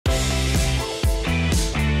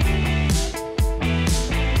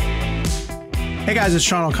Hey guys, it's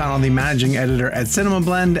Sean O'Connell, the managing editor at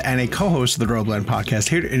CinemaBlend and a co-host of the ReelBlend podcast,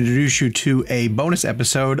 here to introduce you to a bonus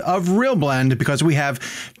episode of ReelBlend because we have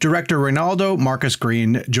director Reinaldo Marcus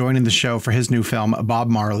Green joining the show for his new film, Bob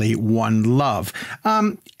Marley, One Love.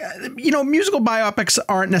 Musical biopics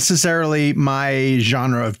aren't necessarily my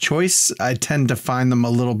genre of choice. I tend to find them a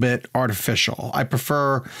little bit artificial. I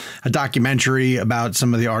prefer a documentary about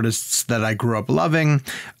some of the artists that I grew up loving.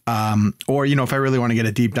 Or, if I really want to get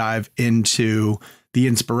a deep dive into the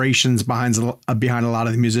inspirations behind a lot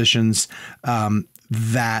of the musicians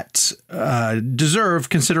that deserve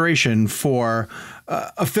consideration for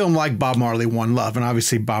a film like Bob Marley, One Love. And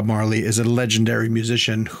obviously, Bob Marley is a legendary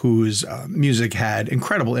musician whose music had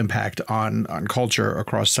incredible impact on culture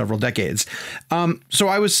across several decades. So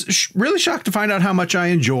I was really shocked to find out how much I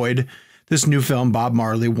enjoyed this new film, Bob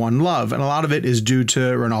Marley, One Love. And a lot of it is due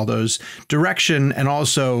to Reinaldo's direction and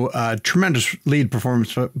also a tremendous lead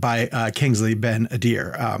performance by Kingsley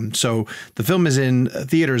Ben-Adir. So the film is in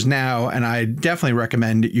theaters now, and I definitely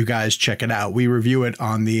recommend you guys check it out. We review it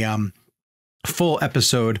on the full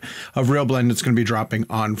episode of ReelBlend. It's going to be dropping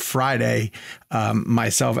on Friday.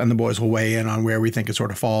 Myself and the boys will weigh in on where we think it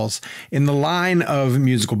sort of falls in the line of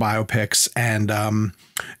musical biopics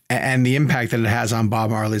and the impact that it has on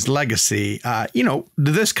Bob Marley's legacy.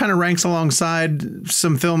 This kind of ranks alongside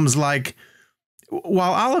some films like,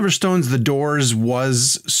 while Oliver Stone's The Doors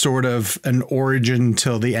was sort of an origin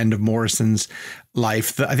till the end of Morrison's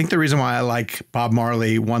life, I think the reason why I like Bob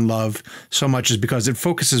Marley, One Love so much is because it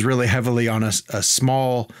focuses really heavily on a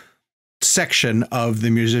small section of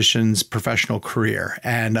the musician's professional career.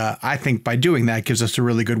 And I think by doing that gives us a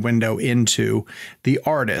really good window into the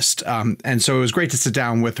artist. And so it was great to sit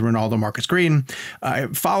down with Reinaldo Marcus Green,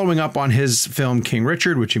 following up on his film King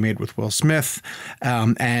Richard, which he made with Will Smith,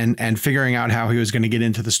 and figuring out how he was going to get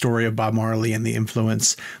into the story of Bob Marley and the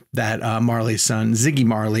influence that Marley's son Ziggy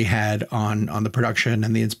Marley had on the production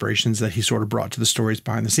and the inspirations that he sort of brought to the stories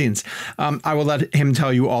behind the scenes. I will let him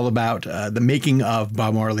tell you all about the making of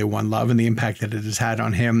Bob Marley, One Love and the impact that it has had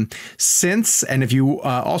on him since. And if you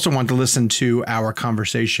also want to listen to our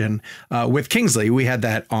conversation with Kingsley, we had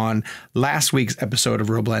that on last week's episode of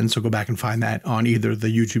ReelBlend. So go back and find that on either the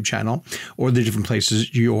YouTube channel or the different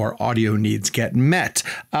places your audio needs get met.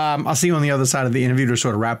 I'll see you on the other side of the interview to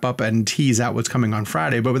sort of wrap up and tease out what's coming on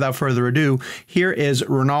Friday. But without further ado, here is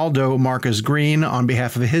Reinaldo Marcus Green on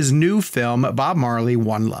behalf of his new film, Bob Marley,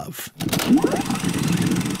 One Love.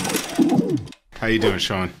 How you doing,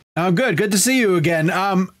 Sean? Oh, good. Good to see you again.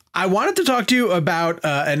 I wanted to talk to you about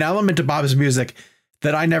an element of Bob's music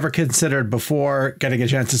that I never considered before getting a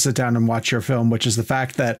chance to sit down and watch your film, which is the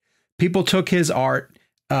fact that people took his art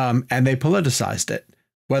and they politicized it,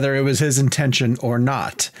 whether it was his intention or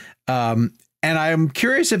not. And I'm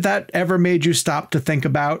curious if that ever made you stop to think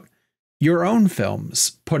about your own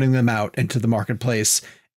films, putting them out into the marketplace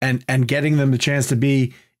and getting them the chance to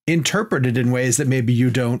be interpreted in ways that maybe you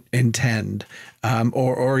don't intend,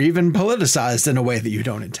 or even politicized in a way that you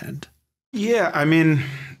don't intend. Yeah, I mean,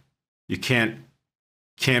 you can't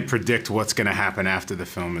predict what's going to happen after the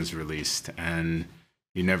film is released, and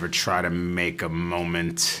you never try to make a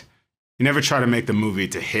moment. You never try to make the movie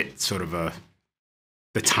to hit sort of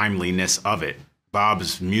the timeliness of it.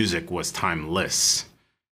 Bob's music was timeless,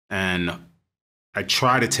 and I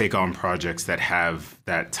try to take on projects that have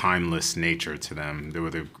that timeless nature to them. They were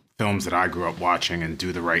the films that I grew up watching, and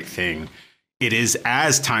Do the Right Thing. It is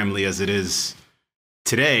as timely as it is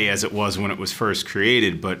today as it was when it was first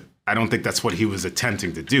created, but I don't think that's what he was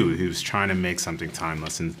attempting to do. He was trying to make something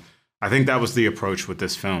timeless, and I think that was the approach with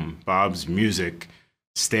this film. Bob's music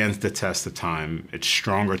stands the test of time. It's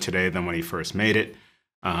stronger today than when he first made it.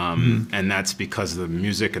 And that's because of the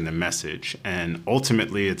music and the message. And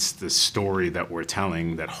ultimately, it's the story that we're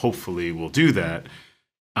telling that hopefully will do that.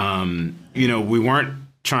 We weren't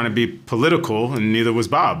trying to be political, and neither was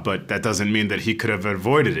Bob, but that doesn't mean that he could have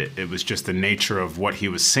avoided it. It was just the nature of what he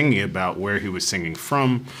was singing about, where he was singing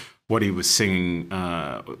from, what he was singing,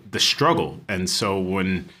 the struggle. And so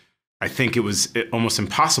when I think it was almost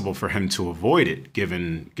impossible for him to avoid it,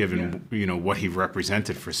 given what he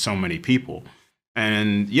represented for so many people.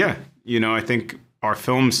 And I think our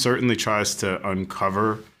film certainly tries to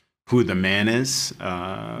uncover who the man is,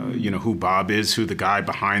 who Bob is, who the guy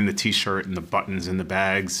behind the T-shirt and the buttons and the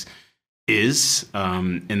bags is,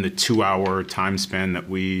 in the 2-hour time span that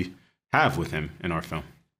we have with him in our film.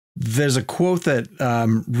 There's a quote that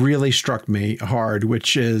really struck me hard,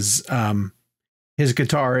 which is his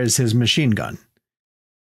guitar is his machine gun.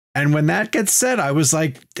 And when that gets said, I was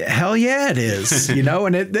like, hell yeah, it is,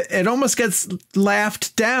 and it almost gets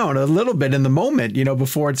laughed down a little bit in the moment,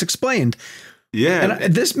 before it's explained. Yeah.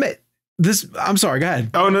 And this I'm sorry, go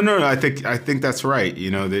ahead. Oh, no. I think that's right.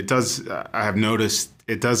 You know, it does. I have noticed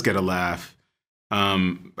it does get a laugh.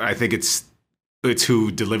 I think it's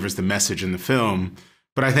who delivers the message in the film.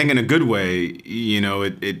 But I think in a good way, you know,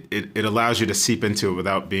 it allows you to seep into it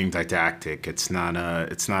without being didactic. It's not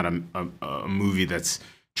a movie that's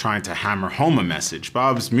trying to hammer home a message.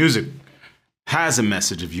 Bob's music has a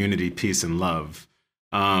message of unity, peace, and love.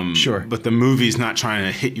 Sure. But the movie's not trying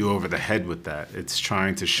to hit you over the head with that. It's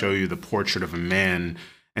trying to show you the portrait of a man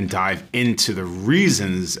and dive into the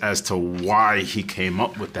reasons as to why he came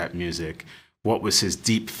up with that music. What was his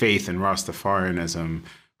deep faith in Rastafarianism?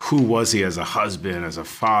 Who was he as a husband, as a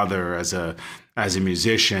father, as a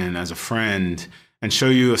musician, as a friend, and show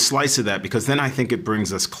you a slice of that, because then I think it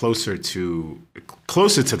brings us closer to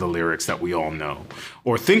the lyrics that we all know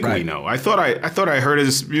or think we know. I thought I heard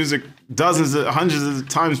his music hundreds of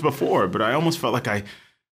times before, but I almost felt like I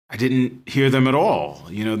didn't hear them at all.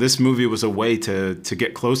 You know, this movie was a way to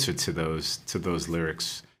get closer to those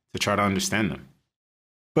lyrics, to try to understand them.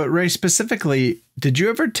 But Ray, specifically, did you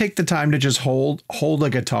ever take the time to just hold a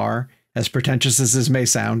guitar, as pretentious as this may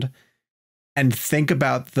sound, and think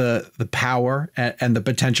about the power and the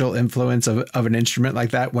potential influence of an instrument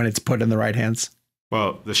like that when it's put in the right hands?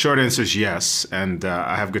 Well, the short answer is yes. And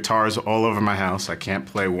I have guitars all over my house. I can't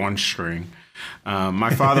play one string.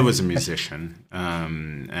 My father was a musician. I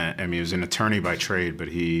mean, he was an attorney by trade, but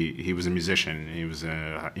he was a musician. He was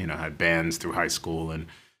had bands through high school, and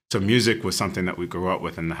so music was something that we grew up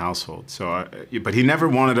with in the household. So, but he never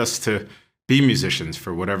wanted us to be musicians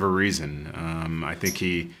for whatever reason. I think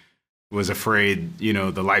he was afraid, you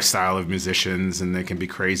know, the lifestyle of musicians, and they can be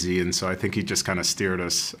crazy. And so I think he just kind of steered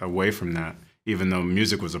us away from that, even though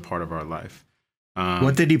music was a part of our life.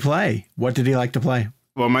 What did he play? What did he like to play?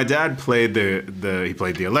 Well, my dad played he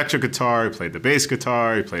played the electric guitar, he played the bass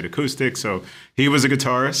guitar, he played acoustic. So he was a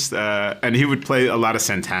guitarist, and he would play a lot of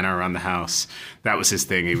Santana around the house. That was his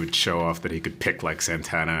thing. He would show off that he could pick like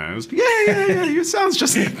Santana. I was like, yeah, he sounds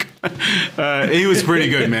just like. He was pretty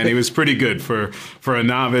good, man. He was pretty good for a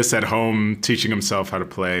novice at home teaching himself how to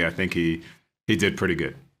play. I think he did pretty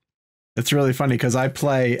good. It's really funny because I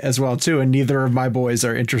play as well too, and neither of my boys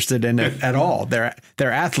are interested in it at all. They're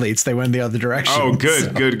athletes; they went the other direction. Oh,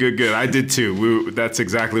 good. I did too. That's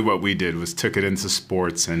exactly what we did. Was took it into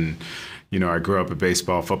sports, and you know, I grew up a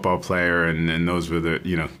baseball, football player, and those were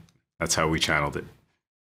that's how we channeled it.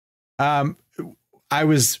 I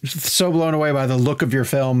was so blown away by the look of your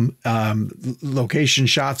film, location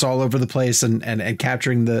shots all over the place, and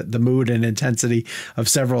capturing the mood and intensity of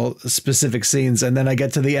several specific scenes. And then I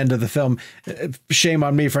get to the end of the film. Shame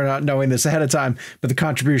on me for not knowing this ahead of time, but the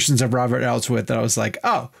contributions of Robert Elswit, that I was like,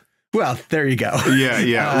 oh, well, there you go.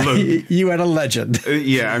 Yeah. Look, you had a legend.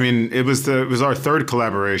 Yeah, I mean, it was our third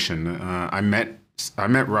collaboration. I met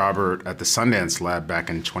Robert at the Sundance Lab back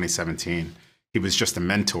in 2017. He was just a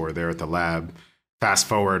mentor there at the lab. Fast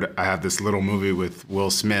forward, I have this little movie with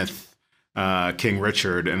Will Smith, King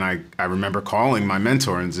Richard, and I remember calling my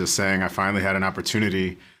mentor and just saying I finally had an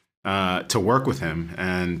opportunity to work with him,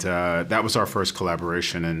 and that was our first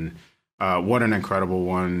collaboration, and what an incredible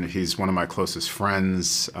one. He's one of my closest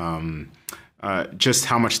friends. Just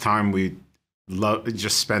how much time we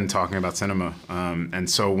just spend talking about cinema, and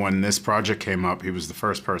so when this project came up, he was the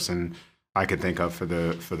first person I could think of for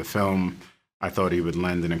the film. I thought he would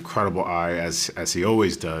lend an incredible eye, as he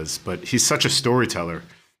always does. But he's such a storyteller.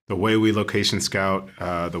 The way we location scout,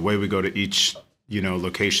 the way we go to each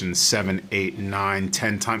location 7, 8, 9,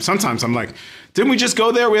 10 times. Sometimes I'm like, didn't we just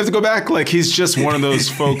go there? We have to go back. Like, he's just one of those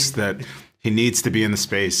folks that he needs to be in the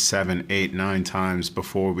space 7, 8, 9 times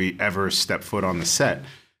before we ever step foot on the set.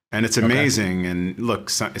 And it's amazing. Okay. And look,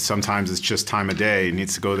 sometimes it's just time of day. He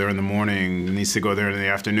needs to go there in the morning, needs to go there in the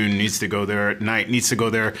afternoon, needs to go there at night, needs to go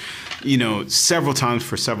there, several times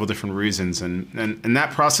for several different reasons. And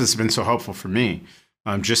that process has been so helpful for me.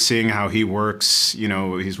 Just seeing how he works, he's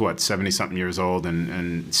 70-something years old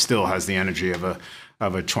and still has the energy of a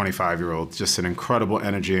 25-year-old. Just an incredible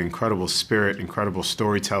energy, incredible spirit, incredible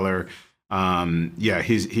storyteller.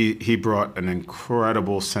 He brought an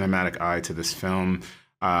incredible cinematic eye to this film.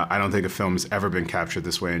 I don't think a film has ever been captured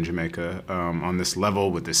this way in Jamaica, on this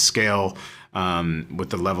level, with this scale,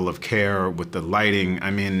 with the level of care, with the lighting.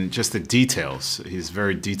 I mean, just the details. He's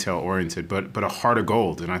very detail-oriented, but a heart of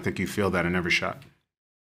gold, and I think you feel that in every shot.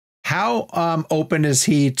 How open is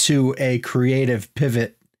he to a creative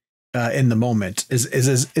pivot in the moment? Is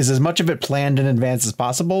as much of it planned in advance as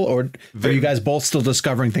possible, or are you guys both still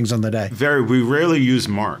discovering things on the day? We rarely use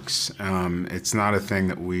marks. It's not a thing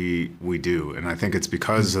that we do, and I think it's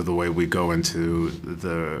because of the way we go into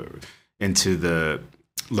the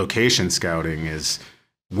location scouting. Is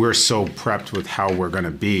we're so prepped with how we're going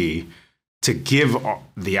to be, to give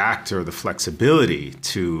the actor the flexibility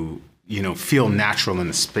to, feel natural in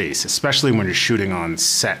the space, especially when you're shooting on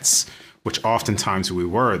sets, which oftentimes we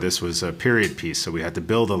were. This was a period piece, so we had to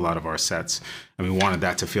build a lot of our sets, and we wanted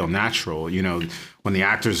that to feel natural. When the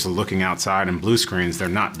actors are looking outside in blue screens, they're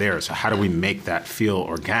not there. So how do we make that feel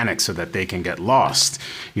organic so that they can get lost?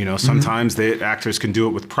 Sometimes the actors can do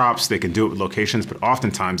it with props, they can do it with locations, but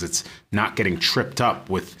oftentimes it's not getting tripped up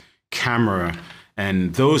with camera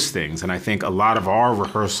and those things. And I think a lot of our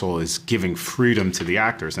rehearsal is giving freedom to the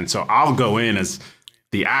actors. And so I'll go in as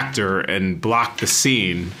the actor and block the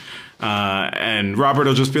scene, and Robert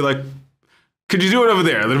will just be like, could you do it over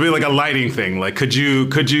there? There'll be like a lighting thing. Like, could you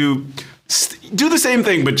do the same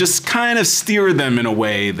thing, but just kind of steer them in a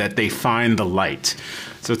way that they find the light.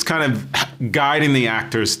 So it's kind of guiding the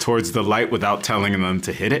actors towards the light without telling them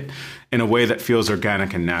to hit it in a way that feels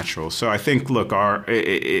organic and natural. So I think, look,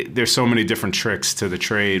 there's so many different tricks to the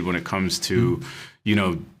trade when it comes to,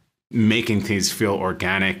 making things feel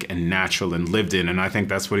organic and natural and lived in. And I think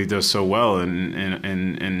that's what he does so well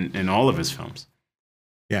in all of his films.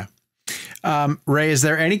 Yeah. Ray, is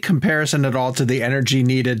there any comparison at all to the energy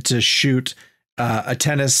needed to shoot a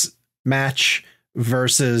tennis match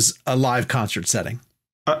versus a live concert setting?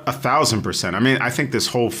 1,000%. I mean, I think this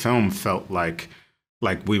whole film felt like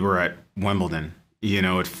we were at Wimbledon.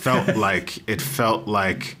 It felt like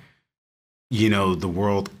the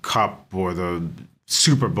World Cup or the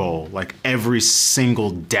Super Bowl. Like every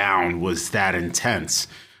single down was that intense,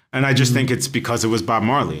 and I just think it's because it was Bob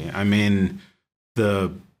Marley. I mean,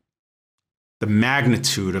 the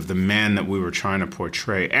magnitude of the man that we were trying to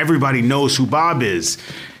portray. Everybody knows who Bob is.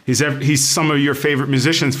 He's some of your favorite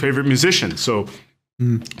musicians' favorite musician. So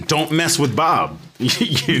don't mess with Bob.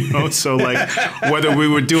 So like whether we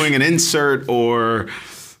were doing an insert or,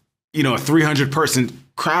 a 300-person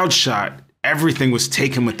crowd shot, everything was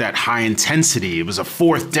taken with that high intensity. It was a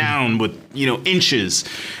fourth down with, inches.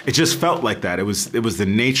 It just felt like that. It was the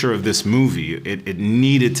nature of this movie. It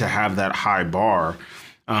needed to have that high bar.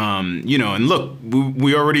 And look,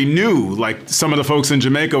 we already knew, like some of the folks in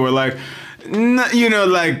Jamaica were like, you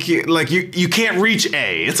can't reach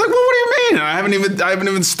A. It's like, well, what do you mean? I haven't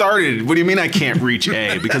even started. What do you mean I can't reach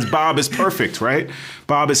A? Because Bob is perfect, right?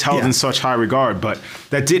 Bob is held in such high regard, but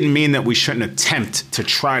that didn't mean that we shouldn't attempt to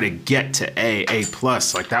try to get to A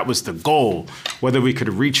plus. Like that was the goal. Whether we could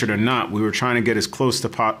reach it or not, we were trying to get as close to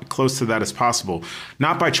that as possible.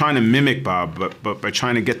 Not by trying to mimic Bob, but by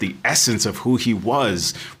trying to get the essence of who he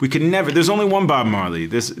was. We could never. There's only one Bob Marley.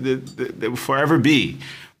 There will forever be,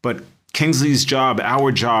 but Kingsley's job,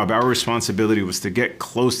 our responsibility was to get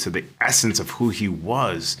close to the essence of who he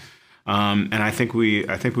was, and I think we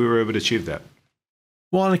were able to achieve that.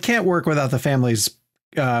 Well, and it can't work without the family's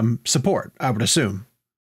support, I would assume.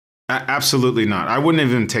 Absolutely not. I wouldn't have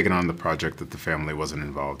even taken on the project if the family wasn't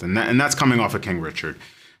involved, and that's coming off of King Richard.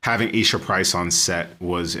 Having Isha Price on set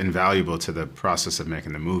was invaluable to the process of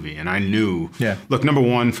making the movie, and I knew. Yeah. Look, number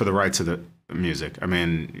one, for the rights of the music. I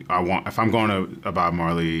mean, if I'm going to a Bob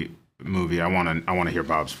Marley movie, I want to hear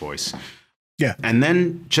Bob's voice. Yeah. And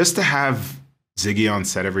then just to have Ziggy on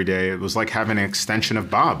set every day, it was like having an extension of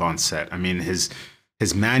Bob on set. I mean, his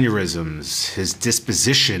mannerisms, his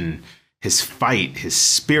disposition, his fight, his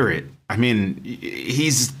spirit. I mean,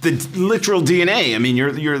 he's the literal DNA. I mean,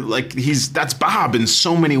 you're like, that's Bob in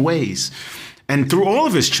so many ways. And through all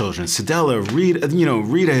of his children, Sedella,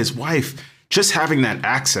 Rita, his wife, just having that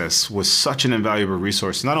access was such an invaluable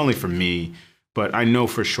resource, not only for me, but I know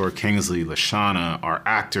for sure Kingsley, Lashana, our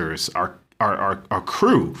actors, our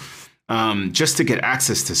crew, just to get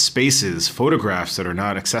access to spaces, photographs that are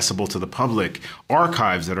not accessible to the public,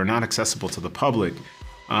 archives that are not accessible to the public.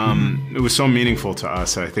 It was so meaningful to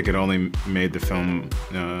us. I think it only made the film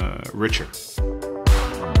richer.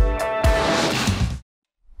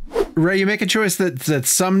 Ray, you make a choice that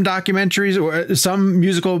some documentaries or some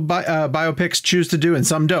musical biopics choose to do and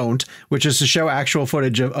some don't, which is to show actual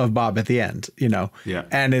footage of Bob at the end, Yeah.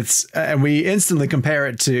 And we instantly compare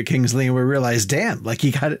it to Kingsley and we realize, damn, like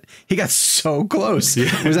he got so close.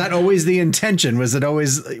 Yeah. Was that always the intention? Was it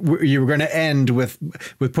always you were going to end with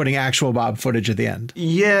putting actual Bob footage at the end?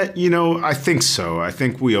 Yeah, I think so. I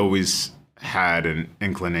think we always had an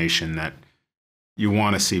inclination that you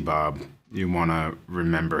want to see Bob. You want to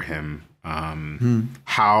remember him.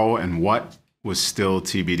 How and what was still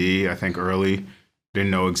TBD. I think early,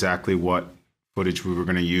 didn't know exactly what footage we were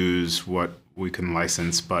going to use, what we can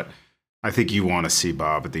license, but I think you want to see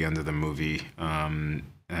Bob at the end of the movie.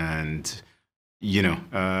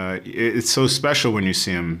 It's so special when you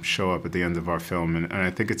see him show up at the end of our film. And I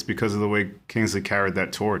think it's because of the way Kingsley carried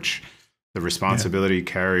that torch. The responsibility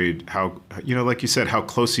carried, how, like you said, how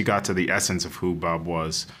close he got to the essence of who Bob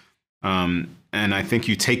was. And I think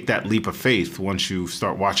you take that leap of faith once you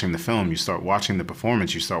start watching the film, you start watching the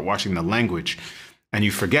performance, you start watching the language, and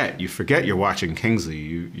you forget you're watching Kingsley.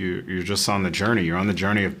 You're just on the journey. You're on the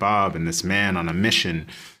journey of Bob and this man on a mission,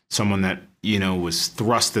 someone that, was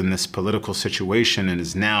thrust in this political situation and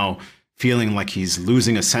is now feeling like he's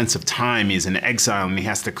losing a sense of time. He's in exile and he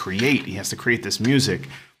has to create this music.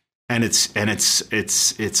 And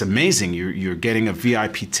it's amazing. You're getting a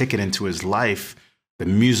VIP ticket into his life, the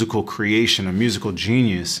musical creation, a musical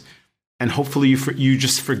genius. And hopefully you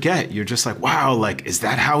just forget. You're just like, wow, like, is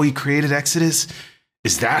that how he created Exodus?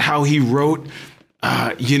 Is that how he wrote?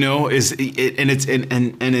 I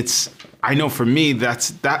know for me,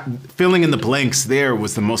 that filling in the blanks there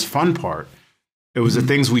was the most fun part. It was the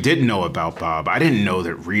things we didn't know about Bob. I didn't know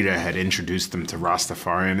that Rita had introduced him to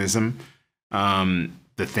Rastafarianism.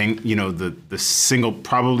 The thing,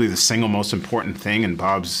 probably the single most important thing in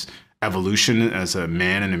Bob's evolution as a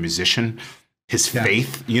man and a musician, his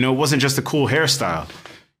faith, it wasn't just a cool hairstyle.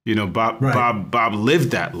 Bob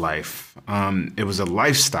lived that life. It was a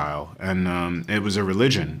lifestyle and it was a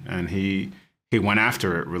religion, and he went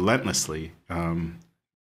after it relentlessly.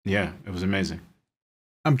 It was amazing.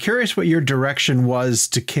 I'm curious what your direction was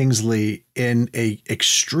to Kingsley in a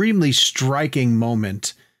extremely striking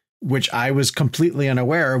moment, which I was completely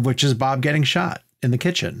unaware of, which is Bob getting shot in the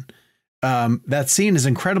kitchen. That scene is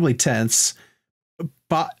incredibly tense,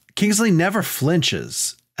 but Kingsley never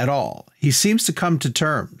flinches at all. He seems to come to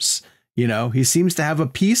terms. He seems to have a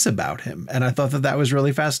peace about him. And I thought that was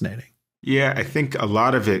really fascinating. Yeah, I think a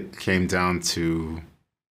lot of it came down to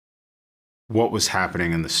what was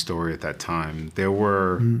happening in the story at that time. There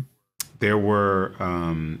were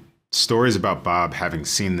stories about Bob having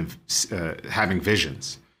having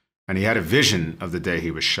visions. And he had a vision of the day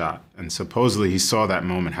he was shot. And supposedly he saw that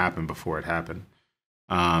moment happen before it happened.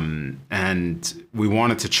 And we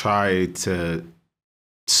wanted to try to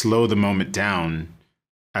slow the moment down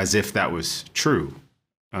as if that was true,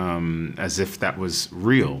 as if that was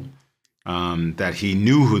real, that he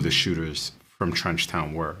knew who the shooters from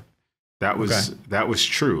Trenchtown were. That was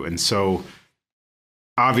true. And so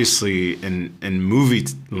obviously in movie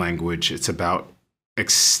language, it's about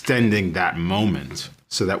extending that moment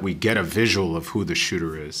so that we get a visual of who the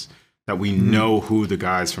shooter is, that we know who the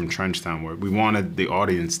guys from Trenchtown were. We wanted the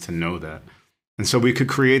audience to know that. And so we could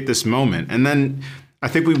create this moment. And then I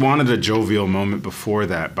think we wanted a jovial moment before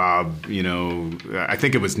that. Bob, I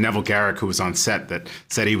think it was Neville Garrick who was on set that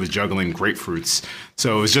said he was juggling grapefruits.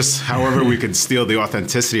 So it was just however we could steal the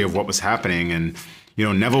authenticity of what was happening. And,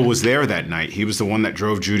 Neville was there that night. He was the one that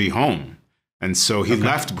drove Judy home. And so he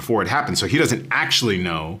left before it happened. So he doesn't actually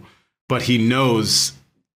know, but he knows,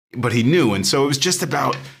 but he knew. And so it was just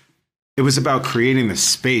about, creating the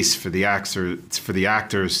space for the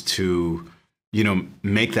actors to,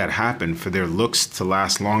 make that happen, for their looks to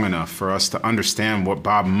last long enough for us to understand what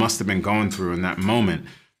Bob must have been going through in that moment,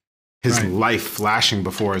 his life flashing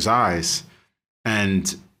before his eyes.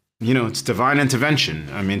 And, it's divine intervention.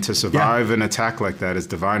 I mean, to survive an attack like that is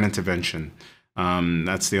divine intervention.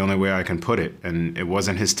 That's the only way I can put it. And it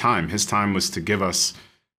wasn't his time. His time was to give us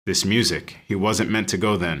this music. He wasn't meant to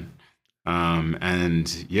go then.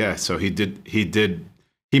 So he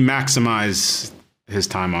maximized his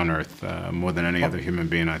time on Earth more than any other human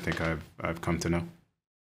being I think I've come to know.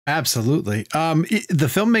 Absolutely. The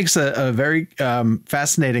film makes a very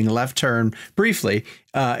fascinating left turn briefly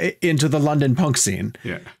into the London punk scene.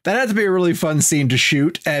 Yeah, that had to be a really fun scene to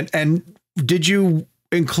shoot. And did you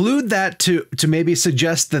include that to maybe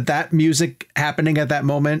suggest that music happening at that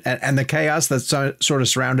moment and the chaos that sort of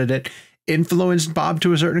surrounded it influenced Bob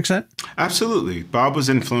to a certain extent? Absolutely. Bob was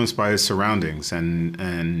influenced by his surroundings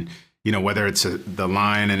and whether it's the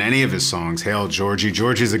line in any of his songs, Hail Georgie.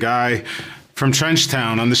 Georgie's a guy from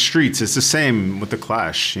Trenchtown on the streets. It's the same with the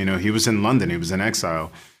Clash. He was in London. He was in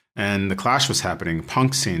exile. And the Clash was happening.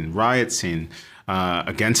 Punk scene, riot scene,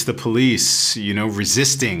 against the police,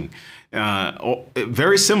 resisting.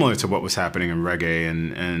 Very similar to what was happening in reggae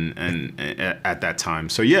and at that time.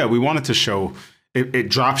 So yeah, we wanted to show it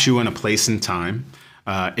drops you in a place and time.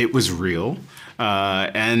 It was real.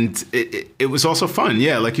 And it was also fun.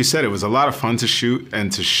 Yeah, like you said, it was a lot of fun to shoot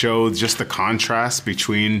and to show just the contrast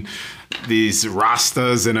between these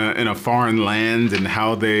Rastas in a foreign land and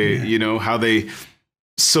how they, how they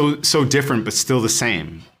so different but still the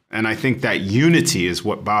same. And I think that unity is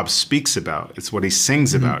what Bob speaks about. It's what he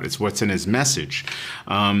sings about. It's what's in his message.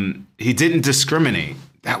 He didn't discriminate.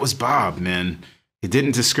 That was Bob, man. He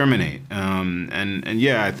didn't discriminate. And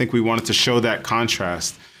yeah, I think we wanted to show that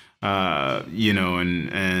contrast You know,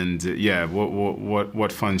 and yeah,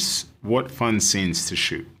 what fun scenes to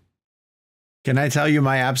shoot. Can I tell you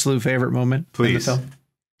my absolute favorite moment? Please. In the film?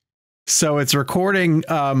 So it's recording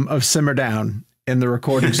of Simmer Down in the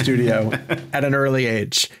recording studio at an early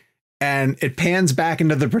age. And it pans back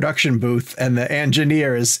into the production booth and the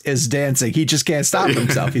engineer is dancing. He just can't stop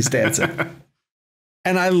himself. He's dancing.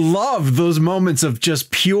 And I love those moments of just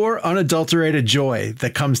pure, unadulterated joy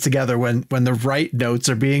that comes together when the right notes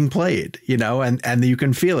are being played, you know, and you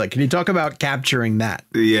can feel it. Can you talk about capturing that?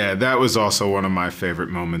 Yeah, that was also one of my favorite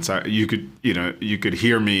moments. You could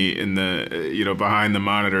hear me in the, behind the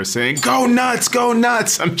monitor saying, "Go nuts, go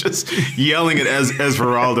nuts." I'm just yelling it as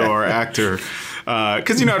Reinaldo, our actor.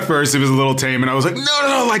 Because, at first it was a little tame and I was like,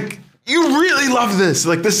 no, like, you really love this.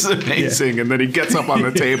 Like, this is amazing. Yeah. And then he gets up on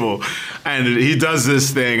the table and he does this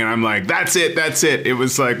thing. And I'm like, that's it. It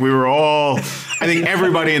was like we were all, I think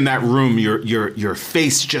everybody in that room, your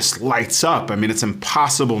face just lights up. I mean, it's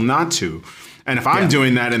impossible not to. And if I'm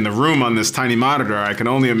doing that in the room on this tiny monitor, I can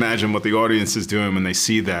only imagine what the audience is doing when they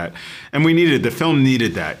see that. And the film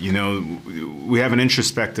needed that. We have an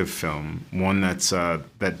introspective film, one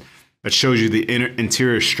that shows you the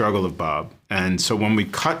interior struggle of Bob. And so when we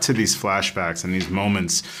cut to these flashbacks and these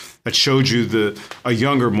moments that showed you a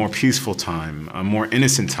younger, more peaceful time, a more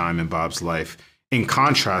innocent time in Bob's life, in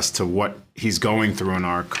contrast to what he's going through in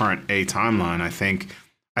our current timeline, I think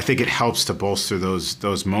it helps to bolster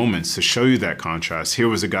those moments, to show you that contrast. Here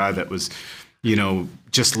was a guy that was,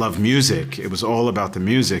 just loved music. It was all about the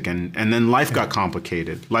music. And then life got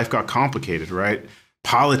complicated. Life got complicated, right?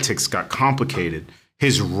 Politics got complicated.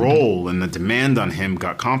 His role and the demand on him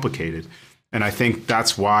got complicated. And I think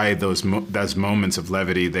that's why those moments of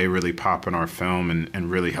levity, they really pop in our film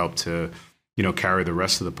and really help to, carry the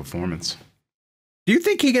rest of the performance. Do you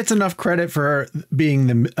think he gets enough credit for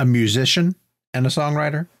being a musician and a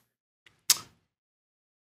songwriter?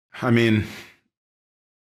 I mean,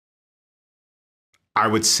 I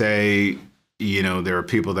would say, there are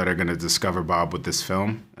people that are going to discover Bob with this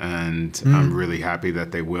film, and I'm really happy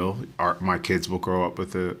that they will. My kids will grow up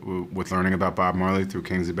with learning about Bob Marley through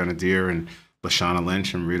Kingsley Ben-Adir and Lashana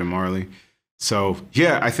Lynch and Rita Marley. So,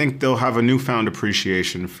 yeah, I think they'll have a newfound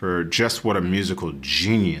appreciation for just what a musical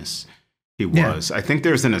genius he was. I think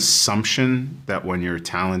there's an assumption that when you're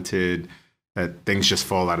talented, that things just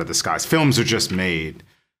fall out of the skies. Films are just made.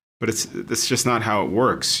 But it's just not how it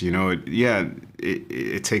works,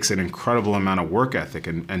 It takes an incredible amount of work ethic,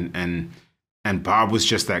 and Bob was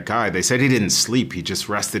just that guy. They said he didn't sleep; he just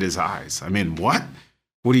rested his eyes. I mean, what?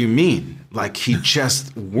 What do you mean? Like, he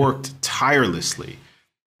just worked tirelessly.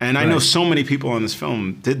 And I know so many people on this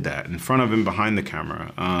film did that in front of him, behind the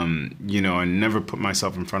camera. I never put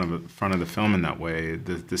myself in front of the film in that way.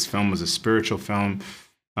 This film was a spiritual film.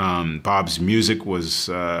 Bob's music was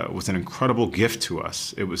an incredible gift to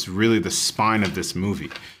us. It was really the spine of this movie,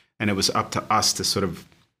 and it was up to us to sort of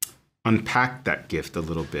unpack that gift a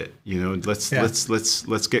little bit.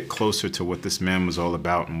 Let's get closer to what this man was all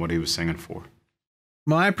about and what he was singing for.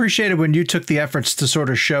 Well, I appreciated when you took the efforts to sort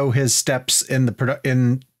of show his steps in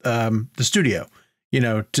the studio.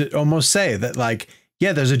 To almost say that, like,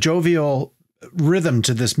 there's a jovial rhythm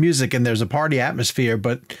to this music and there's a party atmosphere,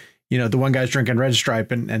 but the one guy's drinking Red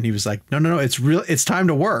Stripe and he was like, no, it's real. It's time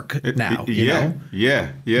to work now. Yeah.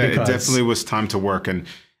 It definitely was time to work.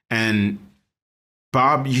 And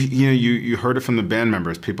Bob, you heard it from the band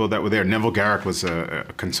members, people that were there. Neville Garrick was a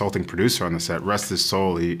consulting producer on the set. Rest his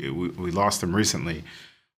soul. We lost him recently,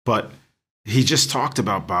 but he just talked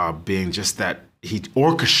about Bob being just that. He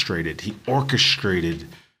orchestrated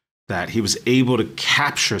that. He was able to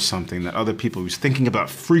capture something that other people, he was thinking about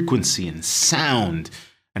frequency and sound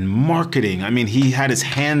and marketing. I mean, he had his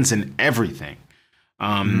hands in everything.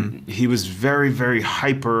 He was very, very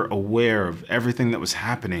hyper aware of everything that was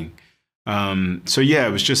happening.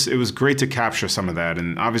 It was great to capture some of that.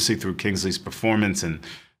 And obviously through Kingsley's performance and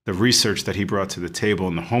the research that he brought to the table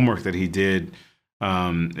and the homework that he did,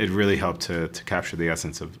 it really helped to capture the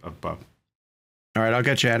essence of Bob. All right, I'll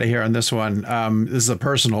get you out of here on this one. This is a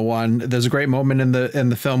personal one. There's a great moment in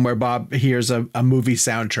the film where Bob hears a movie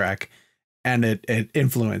soundtrack and it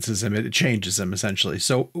influences him. It changes him essentially.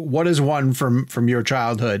 So what is one from your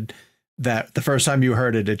childhood that the first time you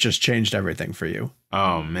heard it, it just changed everything for you?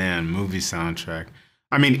 Oh man, movie soundtrack.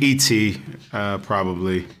 I mean, E.T.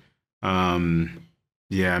 Probably. I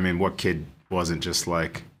mean, what kid wasn't just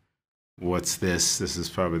like, what's this? This is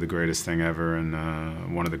probably the greatest thing ever,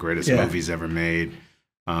 and one of the greatest movies ever made.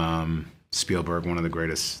 Spielberg, one of the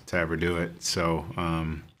greatest to ever do it. So,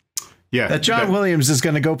 Yeah, that John Williams is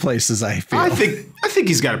going to go places, I feel. I think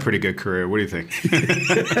he's got a pretty good career. What do you think?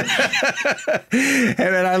 Hey,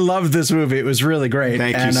 man, I love this movie. It was really great.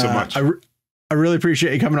 Thank you so much. I really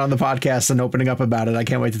appreciate you coming on the podcast and opening up about it. I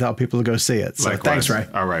can't wait to tell people to go see it. So Likewise. Thanks, Ray.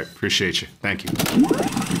 All right. Appreciate you. Thank you.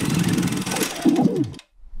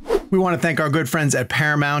 We want to thank our good friends at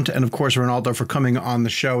Paramount and, of course, Reinaldo for coming on the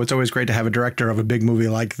show. It's always great to have a director of a big movie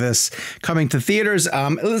like this coming to theaters.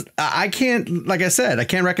 I can't, like I said, I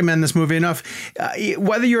can't recommend this movie enough.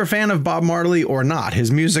 Whether you're a fan of Bob Marley or not,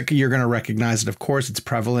 his music, you're going to recognize it. Of course, it's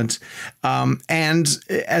prevalent. And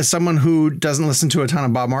as someone who doesn't listen to a ton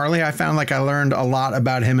of Bob Marley, I found like I learned a lot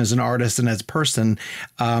about him as an artist and as a person.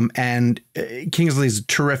 And Kingsley's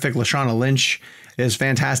terrific. Lashana Lynch is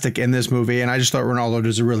fantastic in this movie. And I just thought Reinaldo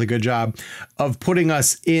does a really good job of putting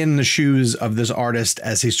us in the shoes of this artist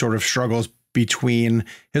as he sort of struggles between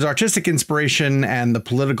his artistic inspiration and the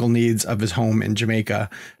political needs of his home in Jamaica.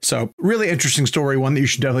 So really interesting story, one that you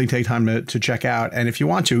should definitely take time to check out. And if you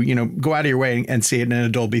want to, go out of your way and see it in a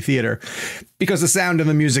Dolby theater, because the sound and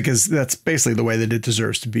the music that's basically the way that it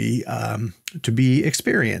deserves to be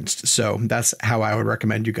experienced. So that's how I would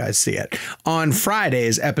recommend you guys see it. On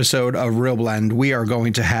Friday's episode of ReelBlend, we are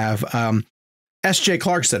going to have S.J.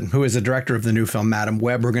 Clarkson, who is the director of the new film Madam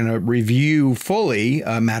Web. We're going to review fully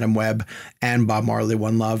Madam Web and Bob Marley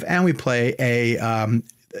One Love, and we play a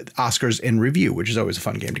Oscars in review, which is always a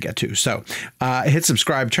fun game to get to. So hit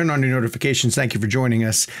subscribe, turn on your notifications. Thank you for joining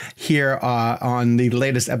us here on the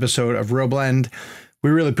latest episode of ReelBlend. We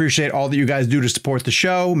really appreciate all that you guys do to support the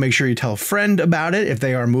show. Make sure you tell a friend about it if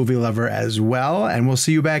they are a movie lover as well. And we'll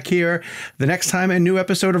see you back here the next time a new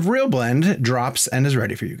episode of ReelBlend drops and is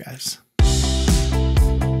ready for you guys.